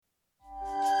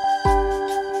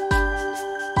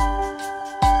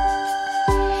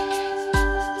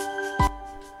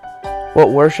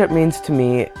What worship means to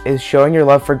me is showing your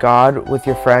love for God with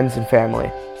your friends and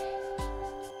family.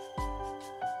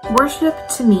 Worship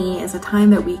to me is a time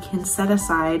that we can set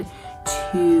aside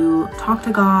to talk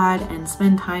to God and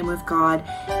spend time with God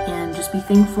and just be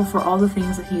thankful for all the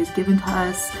things that He has given to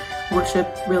us.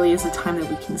 Worship really is a time that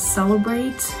we can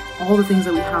celebrate all the things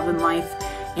that we have in life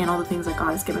and all the things that God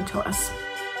has given to us.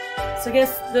 So I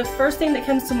guess the first thing that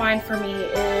comes to mind for me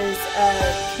is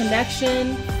a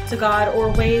connection to God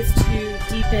or ways to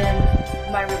deepen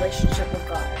my relationship with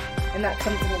God. And that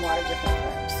comes in a lot of different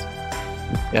forms.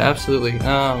 Yeah, absolutely.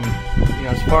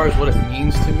 As far as what it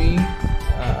means to me,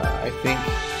 I think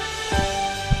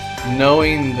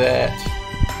knowing that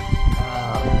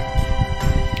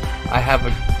I have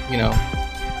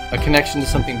a connection to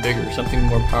something bigger, something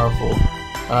more powerful,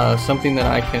 something that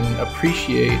I can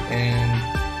appreciate and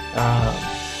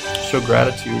show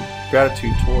gratitude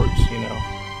towards,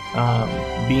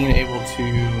 being able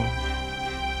to,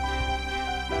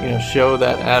 show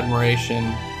that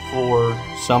admiration for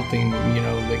something,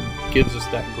 that gives us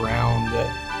that ground,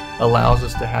 that allows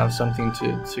us to have something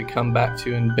to come back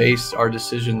to and base our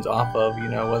decisions off of,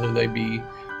 whether they be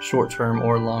short-term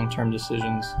or long-term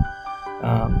decisions.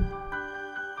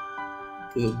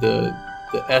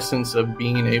 The essence of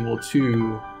being able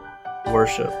to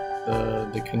worship,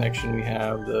 the connection we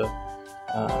have, the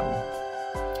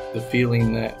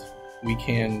feeling that we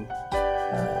can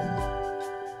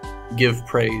give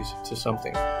praise to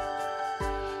something.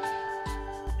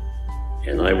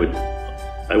 And I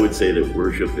would say that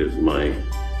worship is my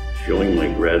showing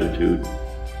my gratitude,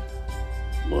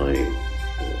 my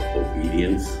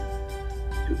obedience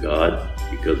to God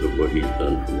because of what He's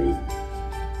done for me,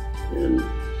 and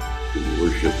to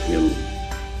worship Him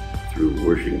through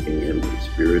worshiping Him in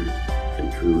spirit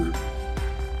and truth.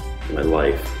 My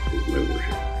life is my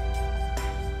worship.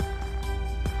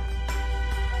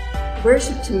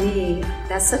 Worship to me,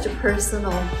 that's such a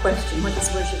personal question. What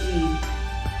does worship mean?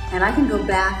 And I can go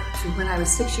back to when I was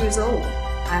 6 years old.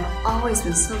 I've always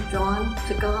been so drawn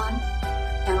to God,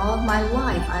 and all of my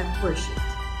life I've worshiped.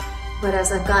 But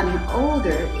as I've gotten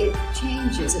older, it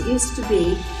changes. It used to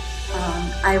be,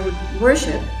 I would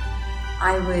worship,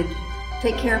 I would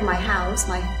take care of my house,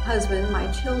 my husband, my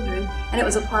children, and it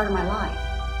was a part of my life.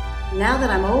 Now that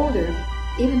I'm older,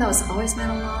 even though it's always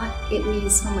meant a lot, it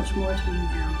means so much more to me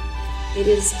now. It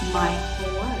is my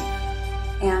whole life.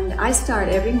 And I start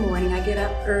every morning, I get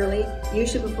up early,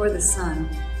 usually before the sun,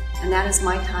 and that is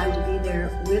my time to be there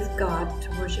with God to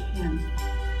worship Him.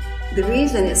 The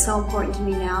reason it's so important to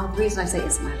me now, the reason I say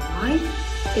it's my life,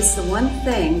 it's the one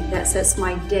thing that sets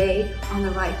my day on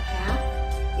the right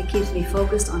path. It keeps me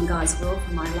focused on God's will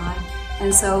for my life.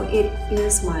 And so it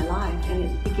is my life, and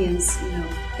it begins,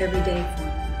 every day for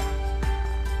me.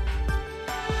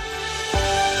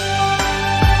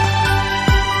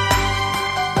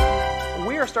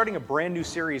 We are starting a brand new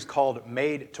series called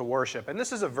Made to Worship, and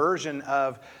this is a version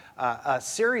of a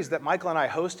series that Michael and I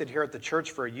hosted here at the church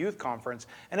for a youth conference,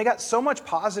 and I got so much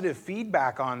positive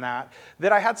feedback on that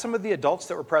I had some of the adults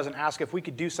that were present ask if we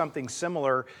could do something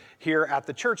similar here at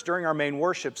the church during our main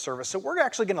worship service. So we're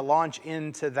actually going to launch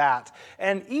into that,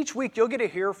 and each week you'll get to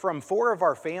hear from 4 of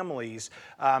our families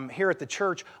here at the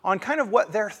church on kind of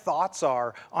what their thoughts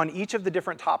are on each of the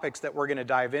different topics that we're going to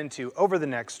dive into over the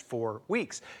next 4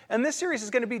 weeks. And this series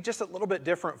is going to be just a little bit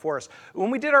different for us.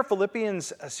 When we did our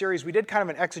Philippians series, we did kind of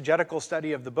an exegetical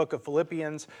study of the book of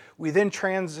Philippians. We then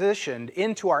transitioned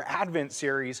into our Advent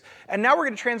series, and now we're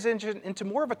going to transition into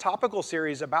more of a topical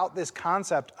series about this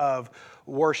concept of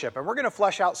worship. And we're going to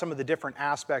flesh out some of the different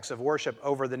aspects of worship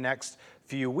over the next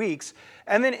few weeks.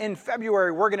 And then in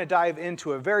February, we're going to dive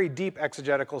into a very deep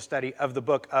exegetical study of the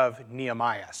book of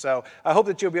Nehemiah. So I hope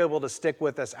that you'll be able to stick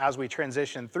with us as we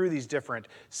transition through these different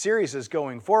series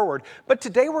going forward. But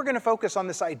today we're going to focus on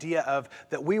this idea of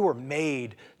that we were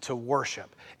made to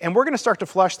worship. And we're going to start to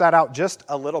flesh that out just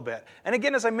a little bit. And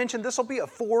again, as I mentioned, this will be a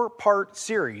 4-part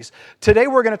series. Today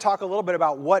we're going to talk a little bit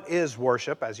about what is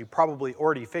worship, as you probably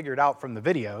already figured out from the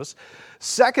videos.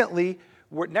 Secondly,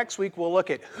 next week we'll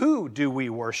look at who do we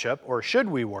worship or should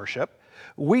we worship.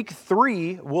 Week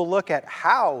 3, we'll look at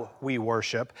how we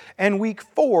worship. And week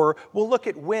 4, we'll look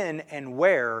at when and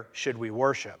where should we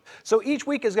worship. So each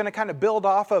week is going to kind of build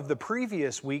off of the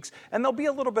previous weeks, and there'll be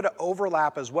a little bit of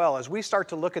overlap as well as we start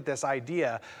to look at this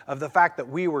idea of the fact that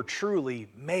we were truly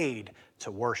made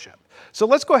to worship. So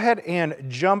let's go ahead and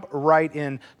jump right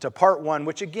into part 1,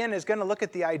 which again is going to look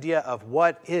at the idea of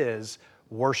what is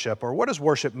worship, or what does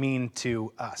worship mean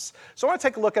to us? So I want to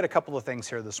take a look at a couple of things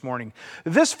here this morning.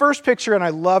 This first picture, and I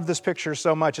love this picture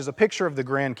so much, is a picture of the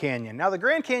Grand Canyon. Now, the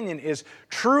Grand Canyon is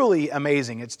truly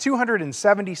amazing. It's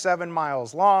 277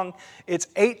 miles long. It's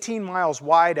 18 miles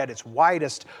wide at its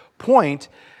widest point,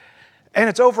 and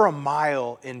it's over a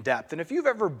mile in depth. And if you've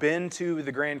ever been to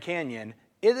the Grand Canyon,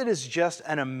 it is just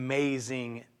an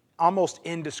amazing, almost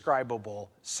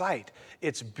indescribable sight.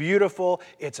 It's beautiful,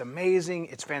 it's amazing,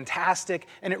 it's fantastic,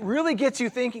 and it really gets you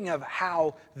thinking of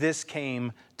how this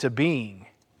came to being.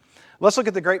 Let's look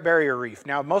at the Great Barrier Reef.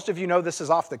 Now, most of you know this is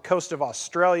off the coast of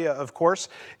Australia, of course.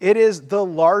 It is the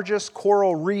largest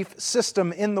coral reef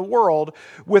system in the world,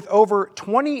 with over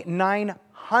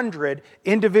 2,900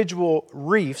 individual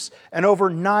reefs and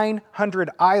over 900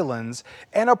 islands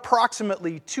and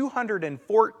approximately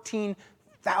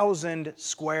 214,000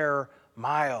 square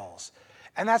miles.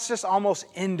 And that's just almost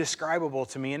indescribable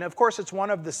to me. And of course, it's one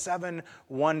of the 7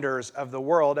 wonders of the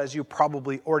world, as you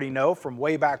probably already know from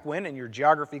way back when in your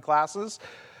geography classes.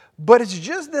 But it's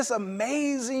just this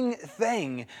amazing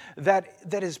thing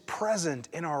that is present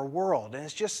in our world. And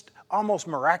it's just almost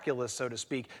miraculous, so to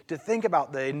speak, to think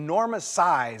about the enormous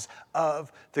size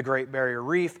of the Great Barrier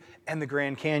Reef and the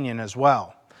Grand Canyon as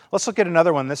well. Let's look at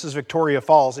another one. This is Victoria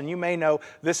Falls, and you may know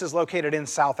this is located in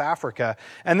South Africa,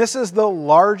 and this is the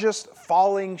largest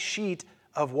falling sheet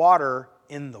of water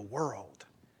in the world.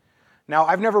 Now,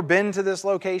 I've never been to this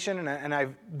location, and I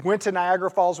went to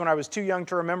Niagara Falls when I was too young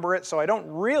to remember it, so I don't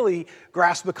really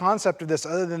grasp the concept of this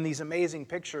other than these amazing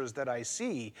pictures that I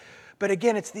see. But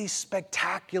again, it's these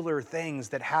spectacular things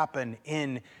that happen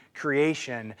in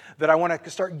creation that I want to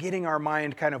start getting our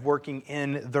mind kind of working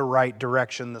in the right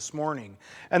direction this morning.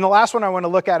 And the last one I want to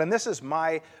look at, and this is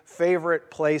my favorite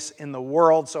place in the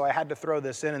world, so I had to throw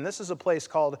this in, and this is a place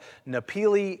called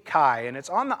Napili Kai, and it's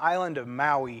on the island of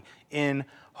Maui in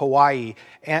Hawaii.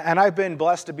 And I've been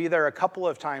blessed to be there a couple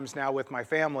of times now with my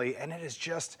family, and it is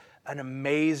just an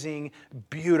amazing,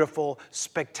 beautiful,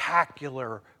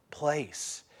 spectacular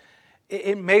place.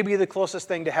 It may be the closest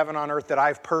thing to heaven on earth that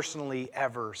I've personally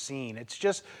ever seen. It's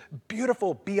just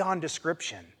beautiful beyond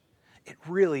description. It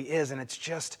really is, and it's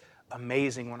just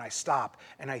amazing when I stop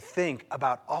and I think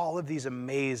about all of these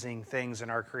amazing things in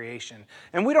our creation.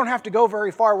 And we don't have to go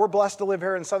very far. We're blessed to live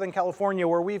here in Southern California,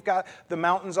 where we've got the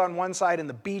mountains on one side and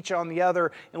the beach on the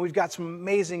other, and we've got some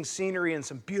amazing scenery and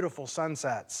some beautiful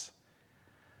sunsets.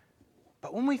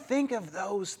 But when we think of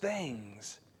those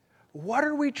things, what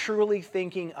are we truly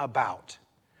thinking about?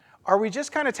 Are we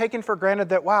just kind of taking for granted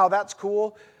that, wow, that's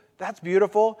cool, that's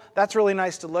beautiful, that's really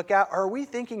nice to look at? Or are we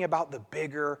thinking about the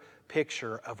bigger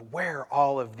picture of where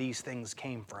all of these things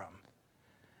came from?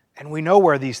 And we know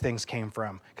where these things came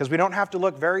from, because we don't have to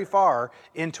look very far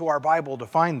into our Bible to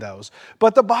find those.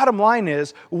 But the bottom line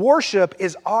is, worship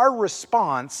is our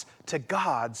response to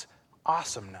God's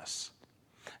awesomeness.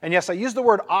 And yes, I use the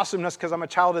word awesomeness because I'm a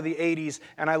child of the 80s,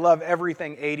 and I love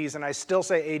everything 80s, and I still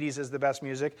say 80s is the best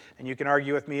music, and you can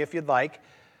argue with me if you'd like.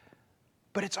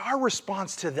 But it's our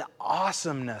response to the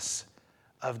awesomeness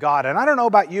of God. And I don't know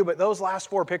about you, but those last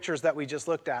 4 pictures that we just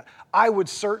looked at, I would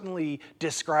certainly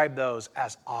describe those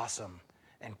as awesome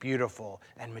and beautiful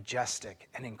and majestic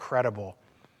and incredible.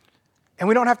 And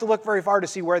we don't have to look very far to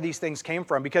see where these things came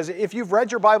from, because if you've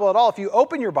read your Bible at all, if you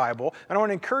open your Bible, and I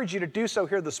want to encourage you to do so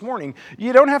here this morning,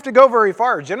 you don't have to go very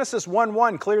far. Genesis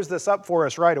 1:1 clears this up for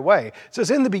us right away. It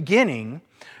says, "In the beginning,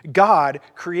 God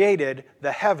created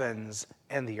the heavens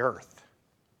and the earth."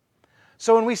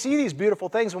 So when we see these beautiful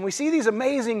things, when we see these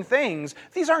amazing things,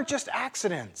 these aren't just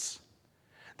accidents.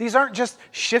 These aren't just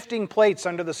shifting plates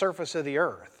under the surface of the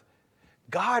earth.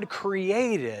 God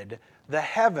created the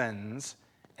heavens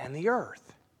and the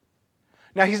earth.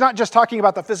 Now, he's not just talking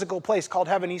about the physical place called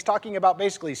heaven. He's talking about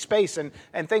basically space and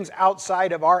things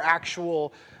outside of our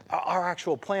actual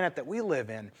planet that we live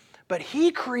in. But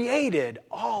he created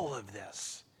all of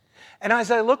this. And as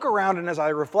I look around and as I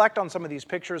reflect on some of these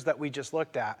pictures that we just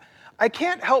looked at, I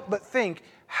can't help but think,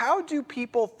 how do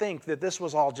people think that this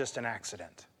was all just an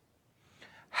accident?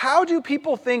 How do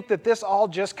people think that this all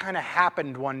just kind of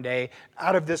happened one day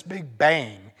out of this big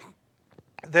bang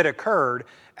that occurred,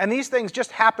 and these things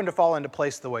just happen to fall into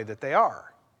place the way that they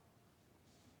are?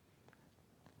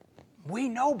 We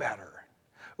know better.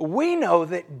 We know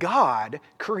that God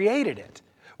created it.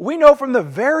 We know from the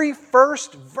very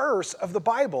first verse of the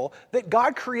Bible that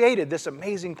God created this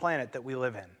amazing planet that we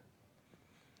live in.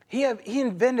 He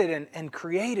invented and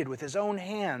created with his own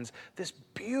hands this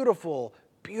beautiful,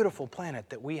 beautiful planet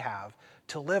that we have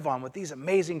to live on, with these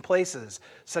amazing places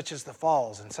such as the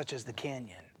falls and such as the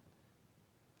canyon.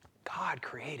 God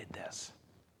created this.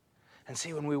 And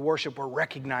see, when we worship, we're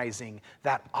recognizing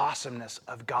that awesomeness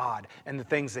of God and the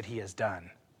things that He has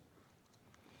done.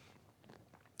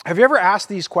 Have you ever asked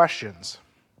these questions?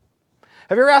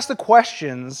 Have you ever asked the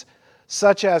questions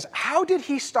such as, how did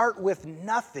He start with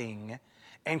nothing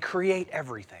and create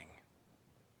everything?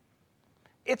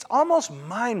 It's almost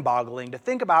mind-boggling to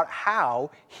think about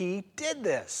how He did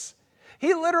this.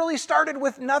 He literally started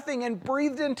with nothing and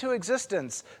breathed into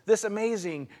existence this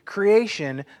amazing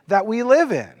creation that we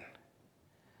live in.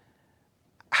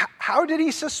 How did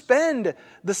He suspend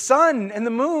the sun and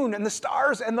the moon and the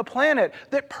stars and the planet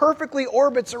that perfectly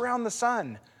orbits around the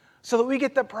sun so that we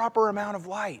get the proper amount of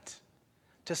light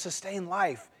to sustain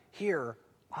life here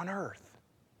on earth?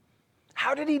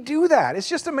 How did He do that? It's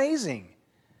just amazing.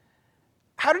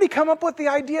 How did He come up with the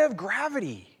idea of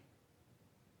gravity?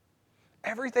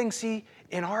 Everything, see,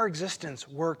 in our existence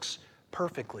works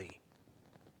perfectly,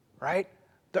 right?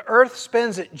 The earth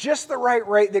spins at just the right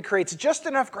rate that creates just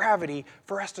enough gravity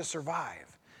for us to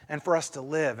survive and for us to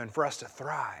live and for us to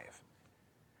thrive.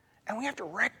 And we have to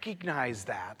recognize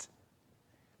that,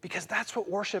 because that's what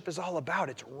worship is all about.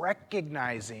 It's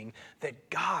recognizing that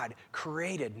God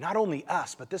created not only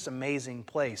us, but this amazing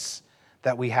place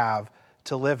that we have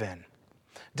to live in.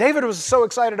 David was so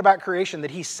excited about creation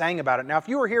that he sang about it. Now, if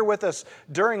you were here with us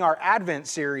during our Advent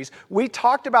series, we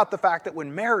talked about the fact that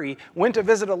when Mary went to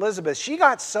visit Elizabeth, she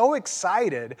got so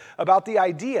excited about the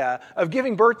idea of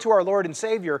giving birth to our Lord and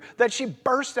Savior that she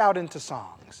burst out into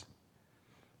songs.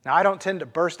 Now, I don't tend to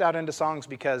burst out into songs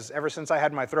because ever since I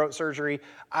had my throat surgery,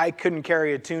 I couldn't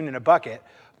carry a tune in a bucket.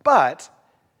 But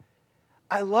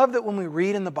I love that when we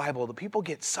read in the Bible, the people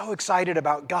get so excited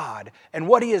about God and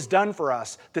what He has done for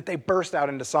us that they burst out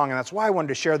into song. And that's why I wanted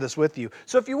to share this with you.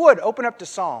 So if you would, open up to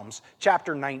Psalms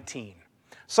chapter 19.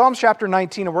 Psalms chapter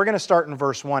 19, and we're going to start in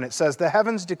verse 1. It says, "The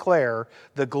heavens declare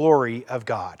the glory of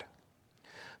God.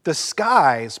 The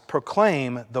skies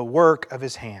proclaim the work of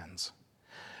His hands.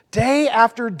 Day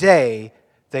after day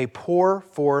they pour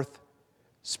forth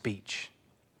speech.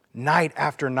 Night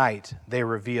after night they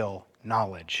reveal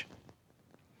knowledge."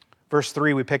 Verse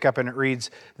 3 we pick up and it reads,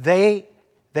 They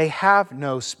have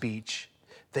no speech,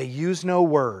 they use no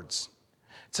words.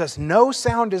 It says, no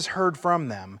sound is heard from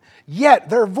them, yet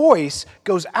their voice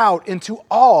goes out into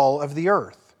all of the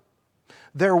earth.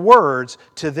 Their words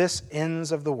to this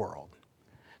ends of the world.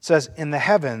 It says, in the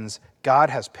heavens God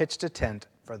has pitched a tent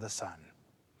for the sun.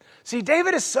 See,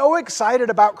 David is so excited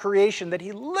about creation that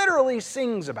he literally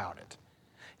sings about it.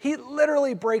 He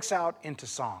literally breaks out into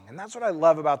song. And that's what I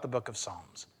love about the book of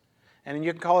Psalms. And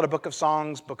you can call it a book of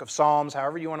songs, book of Psalms,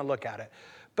 however you want to look at it.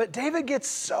 But David gets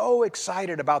so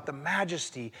excited about the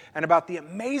majesty and about the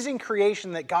amazing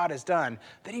creation that God has done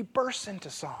that he bursts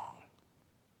into song.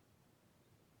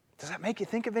 Does that make you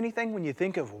think of anything when you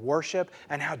think of worship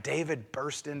and how David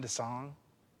burst into song?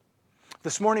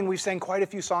 This morning we've sang quite a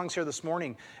few songs here this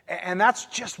morning, and that's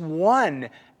just one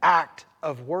act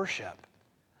of worship.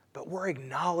 But we're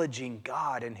acknowledging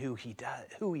God and who He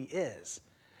is.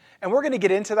 And we're going to get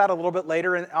into that a little bit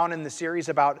later on in the series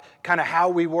about kind of how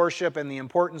we worship and the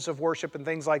importance of worship and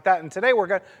things like that. And today we're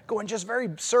going to go in just very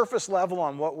surface level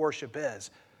on what worship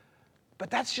is. But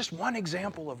that's just one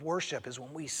example of worship, is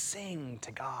when we sing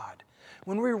to God.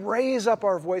 When we raise up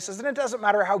our voices, and it doesn't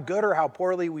matter how good or how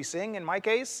poorly we sing in my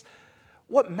case,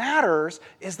 what matters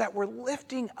is that we're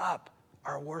lifting up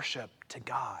our worship to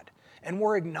God. And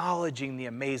we're acknowledging the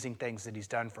amazing things that He's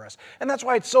done for us. And that's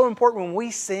why it's so important when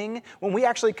we sing, when we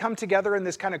actually come together in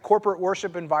this kind of corporate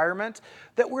worship environment,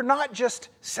 that we're not just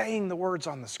saying the words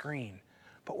on the screen,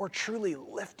 but we're truly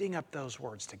lifting up those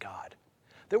words to God.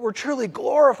 That we're truly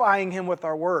glorifying Him with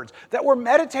our words. That we're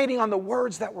meditating on the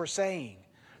words that we're saying,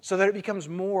 so that it becomes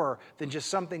more than just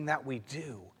something that we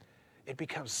do. It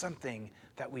becomes something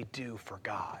that we do for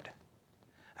God.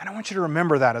 And I want you to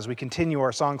remember that as we continue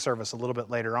our song service a little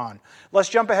bit later on. Let's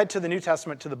jump ahead to the New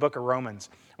Testament, to the book of Romans.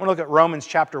 I want to look at Romans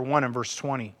chapter 1 and verse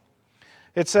 20.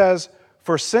 It says,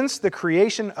 "For since the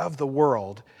creation of the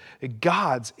world,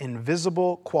 God's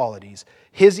invisible qualities,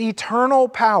 His eternal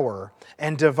power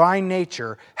and divine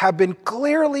nature have been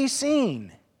clearly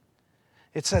seen."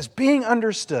 It says, being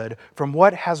understood from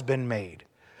what has been made,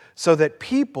 so that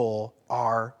people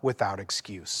are without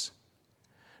excuse.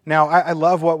 Now, I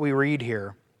love what we read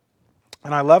here.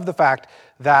 And I love the fact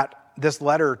that this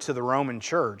letter to the Roman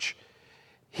church,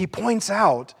 he points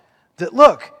out that,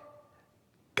 look,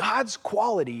 God's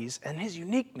qualities and His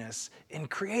uniqueness in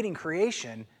creating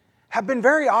creation have been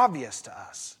very obvious to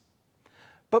us.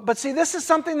 But see, this is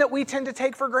something that we tend to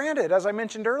take for granted, as I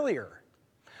mentioned earlier.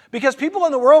 Because people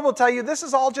in the world will tell you this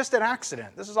is all just an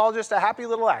accident. This is all just a happy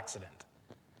little accident.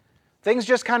 Things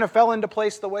just kind of fell into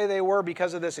place the way they were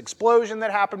because of this explosion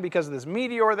that happened, because of this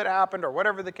meteor that happened, or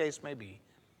whatever the case may be.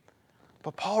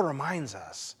 But Paul reminds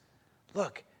us,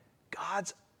 look,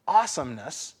 God's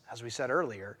awesomeness, as we said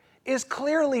earlier, is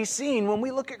clearly seen when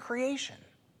we look at creation.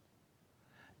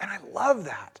 And I love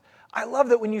that. I love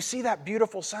that when you see that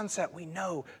beautiful sunset, we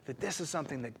know that this is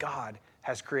something that God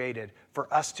has created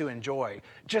for us to enjoy,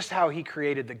 just how he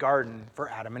created the garden for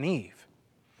Adam and Eve.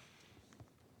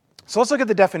 So let's look at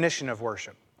the definition of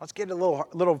worship. Let's get a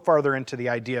little farther into the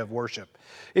idea of worship.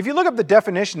 If you look up the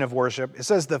definition of worship, it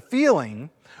says the feeling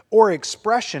or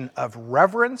expression of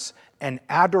reverence and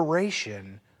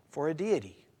adoration for a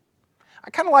deity. I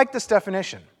kind of like this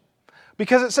definition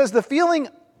because it says the feeling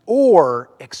or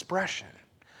expression.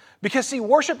 Because see,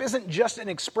 worship isn't just an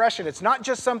expression. It's not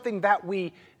just something that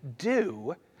we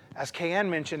do, as Kayanne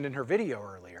mentioned in her video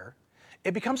earlier.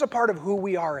 It becomes a part of who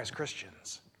we are as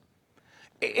Christians.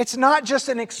 It's not just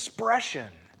an expression.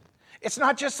 It's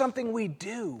not just something we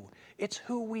do. It's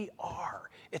who we are.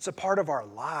 It's a part of our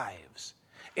lives.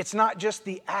 It's not just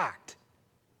the act.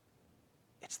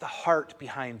 It's the heart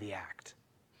behind the act.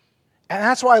 And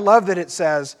that's why I love that it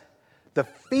says the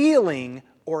feeling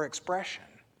or expression.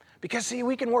 Because see,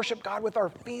 we can worship God with our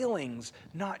feelings,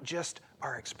 not just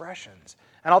our expressions.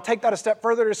 And I'll take that a step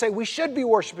further to say we should be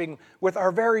worshiping with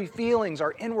our very feelings,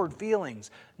 our inward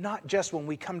feelings, not just when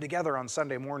we come together on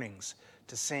Sunday mornings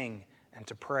to sing and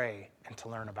to pray and to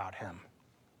learn about Him.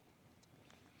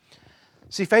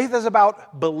 See, faith is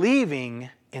about believing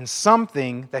in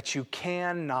something that you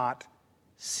cannot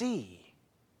see.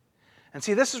 And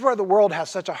see, this is where the world has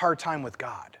such a hard time with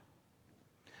God.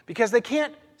 Because they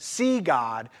can't see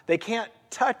God, they can't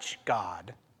touch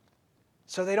God,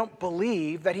 so they don't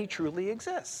believe that He truly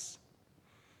exists.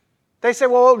 They say,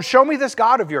 well, show me this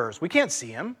God of yours. We can't see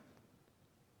Him.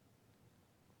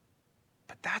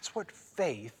 But that's what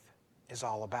faith is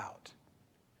all about.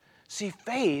 See,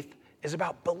 faith is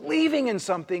about believing in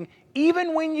something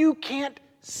even when you can't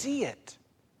see it.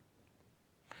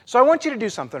 So I want you to do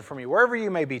something for me, wherever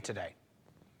you may be today.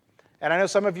 And I know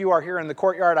some of you are here in the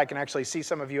courtyard. I can actually see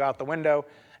some of you out the window.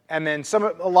 And then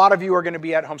a lot of you are going to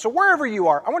be at home. So wherever you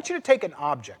are, I want you to take an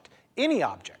object, any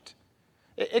object.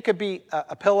 It could be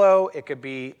a pillow, it could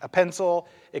be a pencil,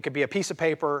 it could be a piece of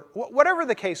paper, whatever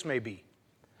the case may be.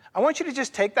 I want you to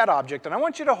just take that object and I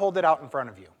want you to hold it out in front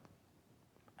of you.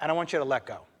 And I want you to let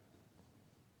go.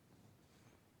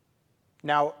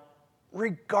 Now,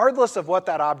 regardless of what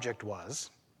that object was,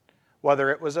 whether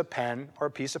it was a pen or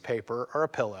a piece of paper or a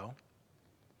pillow,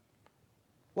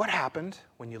 what happened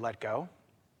when you let go?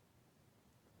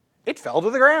 It fell to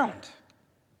the ground,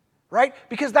 right?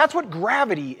 Because that's what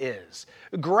gravity is.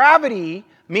 Gravity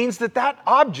means that that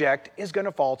object is going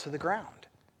to fall to the ground.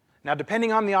 Now,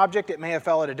 depending on the object, it may have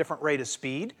fell at a different rate of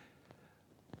speed,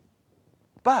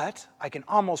 but I can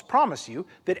almost promise you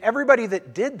that everybody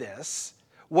that did this,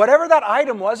 whatever that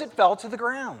item was, it fell to the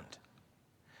ground.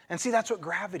 And see, that's what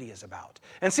gravity is about.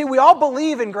 And see, we all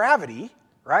believe in gravity,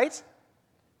 right?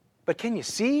 But can you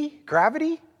see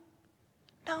gravity?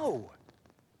 No.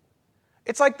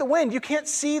 It's like the wind. You can't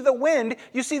see the wind.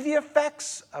 You see the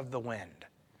effects of the wind.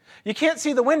 You can't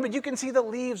see the wind, but you can see the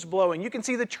leaves blowing. You can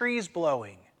see the trees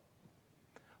blowing.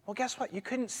 Well, guess what? You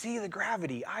couldn't see the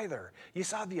gravity either. You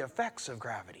saw the effects of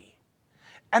gravity.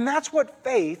 And that's what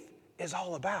faith is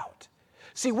all about.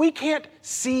 See, we can't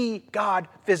see God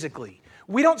physically.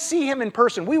 We don't see Him in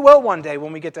person. We will one day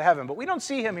when we get to heaven, but we don't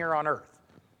see Him here on earth.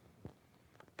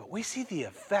 But we see the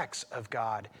effects of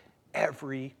God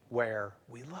everywhere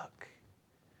we look.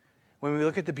 When we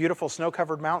look at the beautiful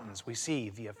snow-covered mountains, we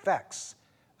see the effects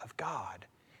of God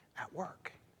at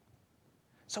work.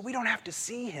 So we don't have to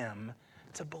see Him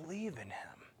to believe in Him.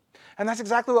 And that's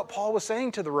exactly what Paul was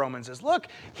saying to the Romans is, look,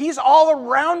 He's all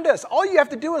around us. All you have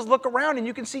to do is look around and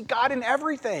you can see God in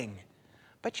everything.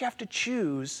 But you have to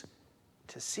choose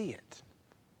to see it.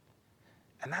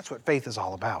 And that's what faith is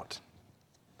all about.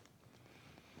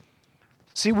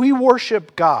 See, we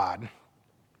worship God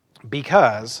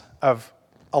because of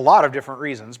a lot of different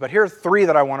reasons, but here are three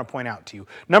that I want to point out to you.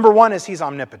 Number one is He's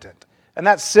omnipotent, and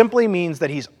that simply means that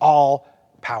He's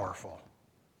all-powerful.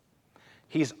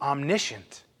 He's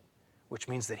omniscient, which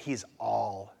means that He's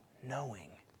all-knowing.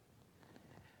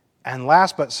 And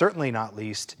last but certainly not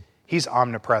least, He's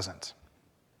omnipresent.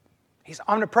 He's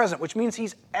omnipresent, which means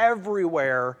He's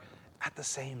everywhere at the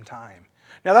same time.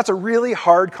 Now, that's a really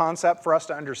hard concept for us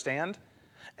to understand,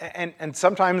 and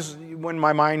sometimes when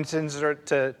my mind tends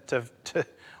to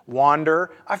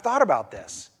wander, I've thought about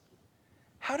this.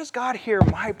 How does God hear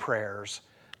my prayers,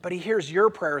 but He hears your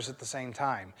prayers at the same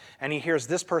time? And He hears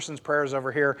this person's prayers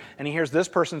over here, and He hears this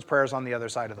person's prayers on the other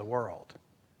side of the world.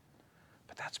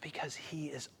 But that's because he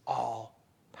is all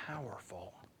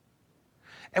powerful.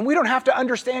 And we don't have to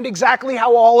understand exactly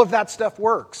how all of that stuff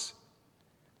works,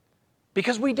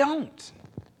 because we don't.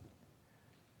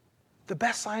 The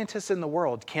best scientists in the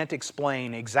world can't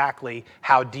explain exactly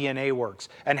how DNA works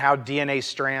and how DNA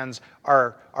strands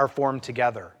are formed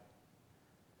together.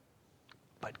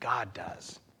 But God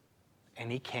does, and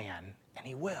he can, and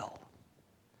he will.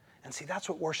 And see, that's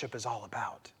what worship is all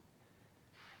about.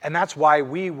 And that's why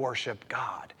we worship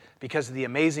God, because of the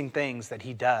amazing things that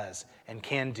he does and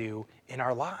can do in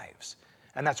our lives.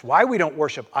 And that's why we don't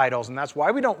worship idols, and that's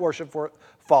why we don't worship for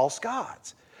false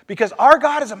gods, because our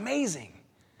God is amazing,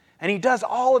 and he does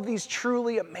all of these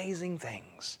truly amazing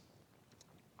things.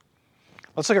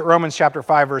 Let's look at Romans chapter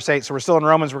 5, verse 8. So we're still in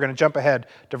Romans. We're going to jump ahead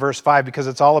to verse 5 because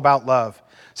it's all about love.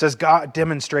 It says, God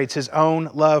demonstrates his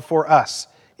own love for us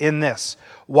in this: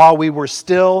 while we were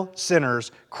still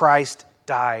sinners, Christ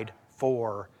died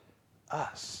for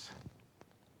us.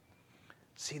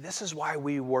 See, this is why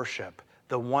we worship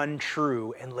the one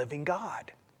true and living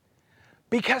God.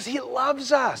 Because he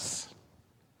loves us.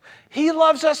 He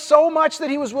loves us so much that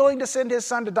he was willing to send his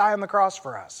son to die on the cross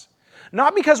for us.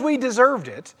 Not because we deserved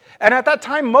it. And at that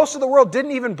time, most of the world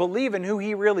didn't even believe in who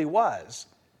he really was.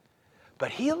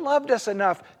 But he loved us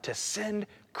enough to send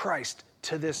Christ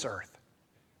to this earth.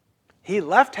 He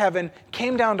left heaven,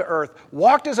 came down to earth,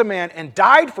 walked as a man, and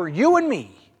died for you and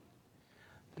me.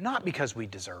 Not because we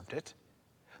deserved it,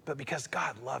 but because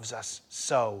God loves us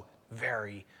so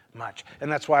very much.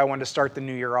 And that's why I wanted to start the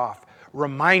new year off,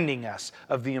 reminding us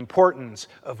of the importance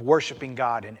of worshiping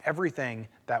God in everything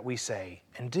that we say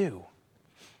and do.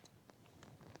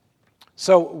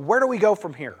 So where do we go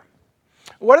from here?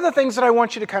 What are the things that I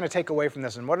want you to kind of take away from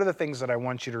this, and what are the things that I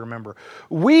want you to remember?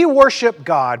 We worship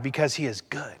God because he is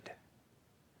good,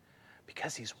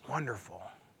 because he's wonderful,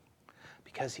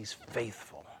 because he's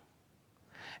faithful,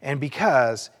 and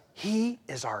because he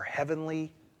is our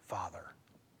heavenly Father.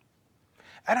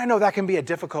 And I know that can be a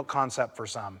difficult concept for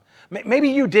some. Maybe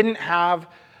you didn't have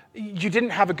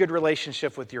a good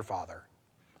relationship with your father.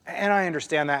 And I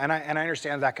understand that, and I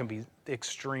understand that can be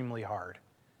extremely hard.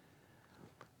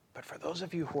 But for those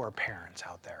of you who are parents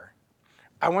out there,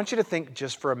 I want you to think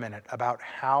just for a minute about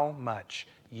how much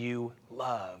you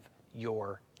love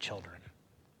your children.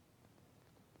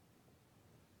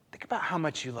 Think about how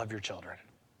much you love your children.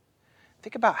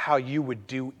 Think about how you would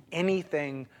do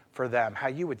anything for them, how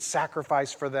you would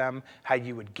sacrifice for them, how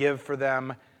you would give for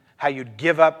them, how you'd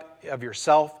give up of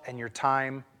yourself and your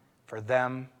time for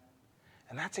them.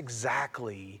 And that's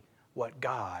exactly what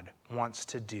God wants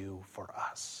to do for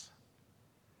us.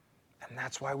 And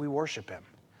that's why we worship him.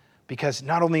 Because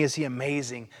not only is he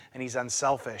amazing and he's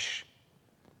unselfish,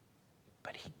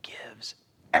 but he gives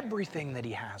everything that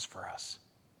he has for us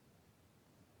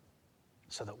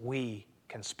so that we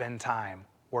can spend time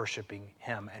worshiping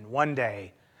him. And one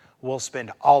day, we'll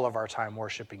spend all of our time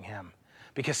worshiping him.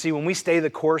 Because see, when we stay the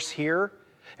course here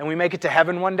and we make it to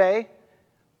heaven one day,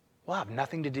 we'll have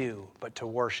nothing to do but to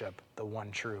worship the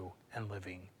one true and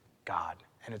living God.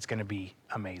 And it's going to be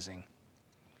amazing.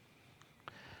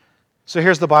 So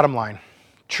here's the bottom line.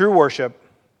 True worship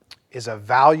is a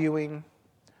valuing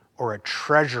or a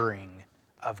treasuring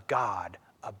of God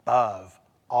above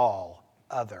all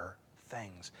other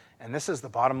things. And this is the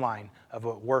bottom line of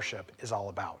what worship is all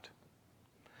about.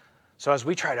 So as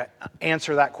we try to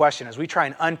answer that question, as we try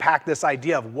and unpack this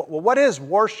idea of what is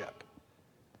worship?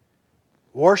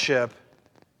 Worship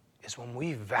is when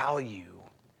we value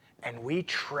and we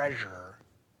treasure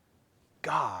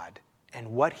God and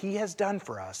what he has done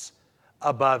for us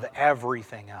above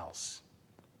everything else.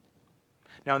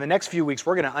 Now, in the next few weeks,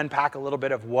 we're going to unpack a little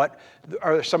bit of what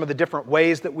are some of the different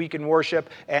ways that we can worship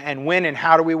and when and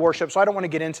how do we worship. So I don't want to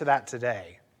get into that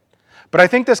today. But I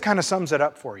think this kind of sums it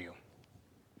up for you.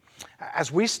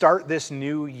 As we start this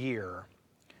new year,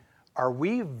 are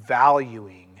we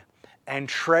valuing and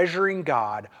treasuring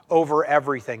God over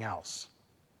everything else?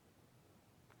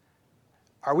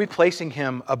 Are we placing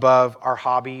him above our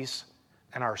hobbies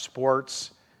and our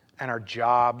sports and our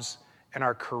jobs and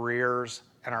our careers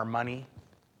and our money?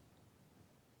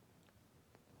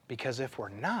 Because if we're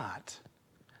not,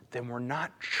 then we're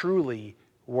not truly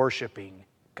worshiping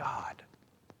God.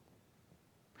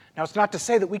 Now, it's not to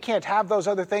say that we can't have those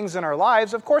other things in our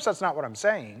lives. Of course, that's not what I'm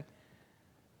saying.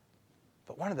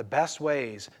 But one of the best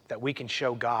ways that we can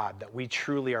show God that we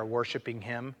truly are worshiping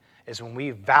him is when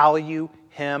we value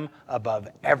him above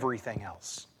everything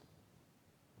else.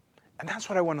 And that's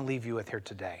what I want to leave you with here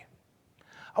today.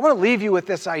 I want to leave you with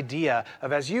this idea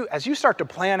of as you start to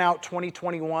plan out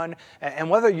 2021, and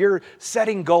whether you're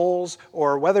setting goals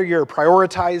or whether you're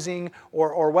prioritizing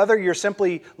or whether you're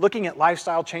simply looking at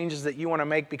lifestyle changes that you want to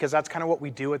make because that's kind of what we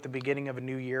do at the beginning of a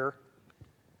new year,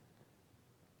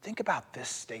 think about this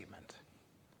statement.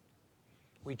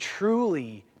 We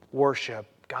truly worship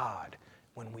God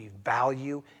when we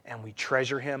value and we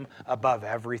treasure Him above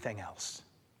everything else.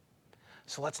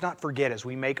 So let's not forget as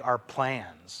we make our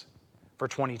plans for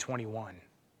 2021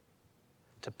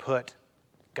 to put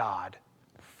God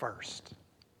first,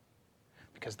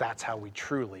 because that's how we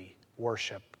truly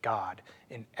worship God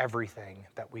in everything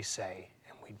that we say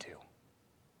and we do.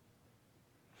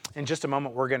 In just a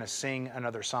moment, we're going to sing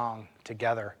another song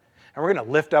together, and we're going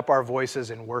to lift up our voices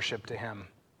in worship to Him.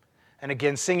 And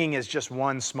again, singing is just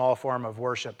one small form of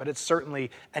worship, but it's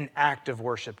certainly an act of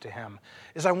worship to Him.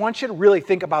 I want you to really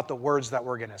think about the words that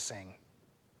we're going to sing.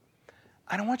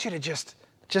 I don't want you to just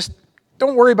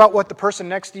don't worry about what the person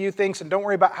next to you thinks, and don't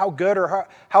worry about how good or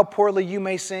how poorly you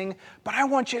may sing, but I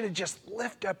want you to just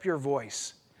lift up your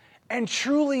voice and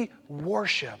truly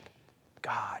worship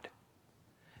God.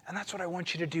 And that's what I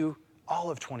want you to do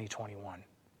all of 2021.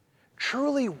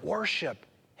 Truly worship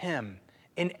Him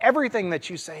in everything that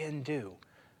you say and do.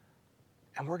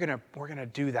 And we're gonna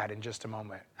do that in just a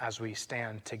moment as we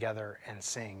stand together and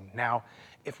sing. Now,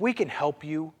 if we can help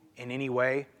you in any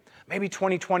way, maybe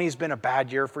 2020 has been a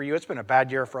bad year for you. It's been a bad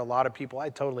year for a lot of people. I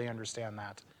totally understand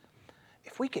that.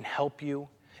 If we can help you,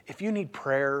 if you need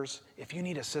prayers, if you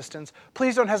need assistance,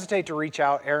 please don't hesitate to reach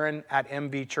out,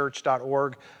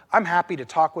 aaron@mvchurch.org. I'm happy to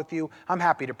talk with you. I'm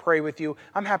happy to pray with you.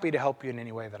 I'm happy to help you in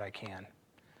any way that I can.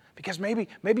 Because maybe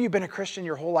you've been a Christian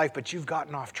your whole life, but you've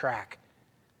gotten off track.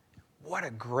 What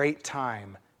a great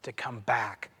time to come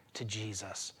back to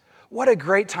Jesus. What a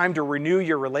great time to renew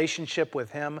your relationship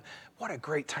with Him. What a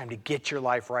great time to get your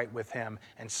life right with Him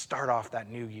and start off that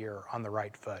new year on the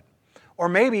right foot. Or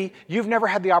maybe you've never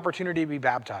had the opportunity to be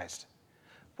baptized.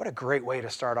 What a great way to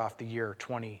start off the year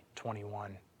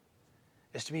 2021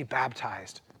 is to be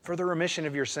baptized for the remission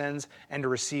of your sins and to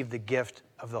receive the gift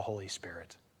of the Holy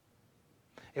Spirit.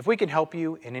 If we can help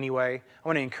you in any way, I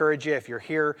want to encourage you, if you're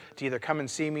here, to either come and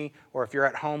see me, or if you're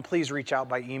at home, please reach out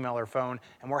by email or phone,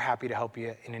 and we're happy to help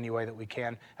you in any way that we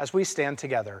can as we stand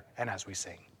together and as we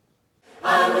sing.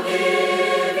 I will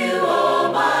give you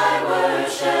all my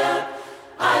worship.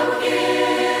 I will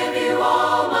give you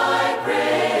all my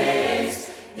praise.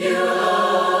 You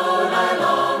alone I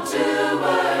long to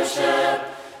worship.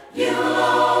 You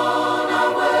alone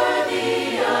are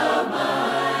worthy of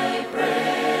my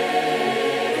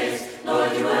praise.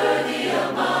 Lord, you're worthy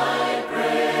of my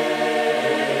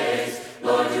praise.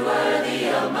 Lord, you're worthy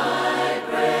of my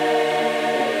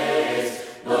praise.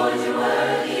 Lord, you're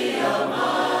worthy of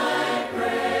my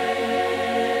praise.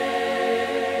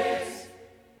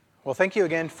 Well, thank you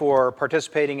again for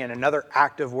participating in another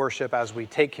act of worship as we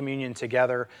take communion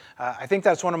together. I think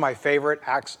that's one of my favorite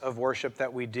acts of worship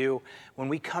that we do when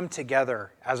we come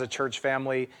together as a church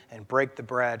family and break the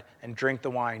bread and drink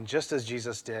the wine, just as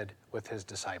Jesus did with His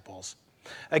disciples.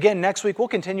 Again, next week we'll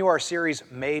continue our series,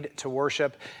 Made to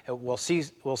Worship. We'll see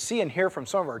and hear from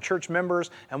some of our church members,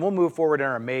 and we'll move forward in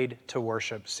our Made to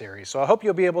Worship series. So I hope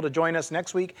you'll be able to join us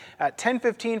next week at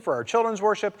 10:15 for our children's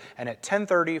worship and at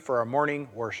 10:30 for our morning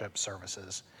worship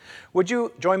services. Would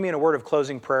you join me in a word of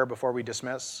closing prayer before we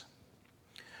dismiss?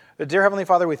 Dear Heavenly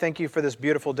Father, we thank you for this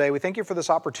beautiful day. We thank you for this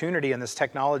opportunity and this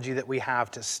technology that we have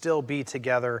to still be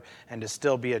together and to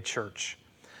still be a church.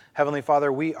 Heavenly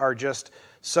Father, we are just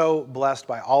so blessed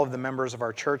by all of the members of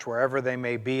our church, wherever they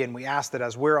may be, and we ask that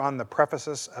as we're on the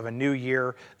prefaces of a new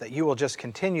year, that you will just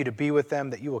continue to be with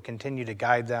them, that you will continue to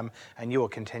guide them, and you will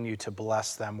continue to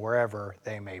bless them wherever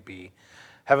they may be.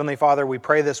 Heavenly Father, we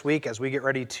pray this week as we get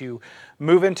ready to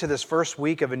move into this first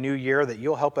week of a new year that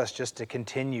you'll help us just to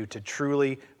continue to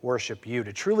truly worship you,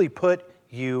 to truly put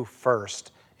you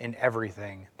first in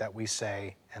everything that we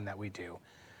say and that we do.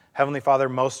 Heavenly Father,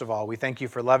 most of all, we thank you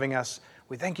for loving us.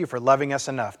 We thank you for loving us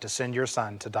enough to send your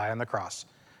Son to die on the cross.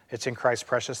 It's in Christ's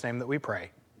precious name that we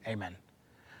pray. Amen.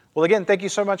 Well, again, thank you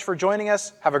so much for joining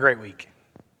us. Have a great week.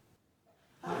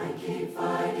 I keep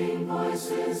finding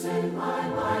voices in my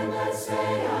mind that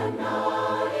say I'm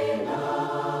not enough.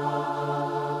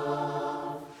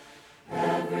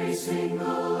 Every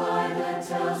single lie that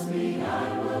tells me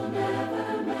I will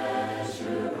never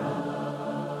measure up.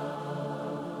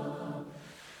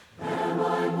 Am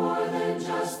I more than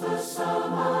just the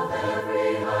sum of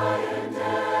every high and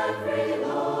every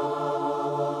low?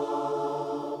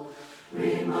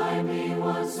 Remind me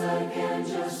once again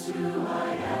just who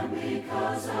I am,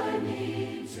 because I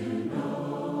need to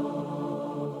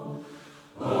know.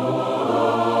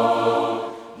 Oh.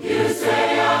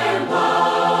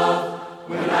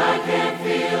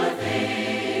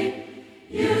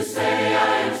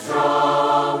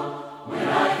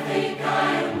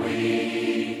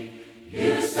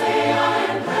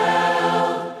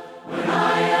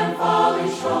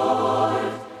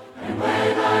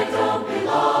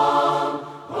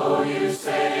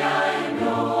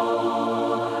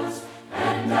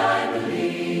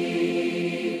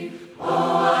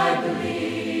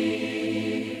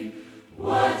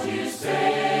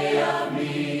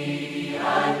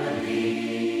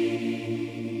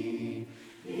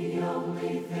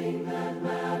 only thing that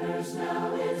matters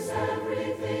now is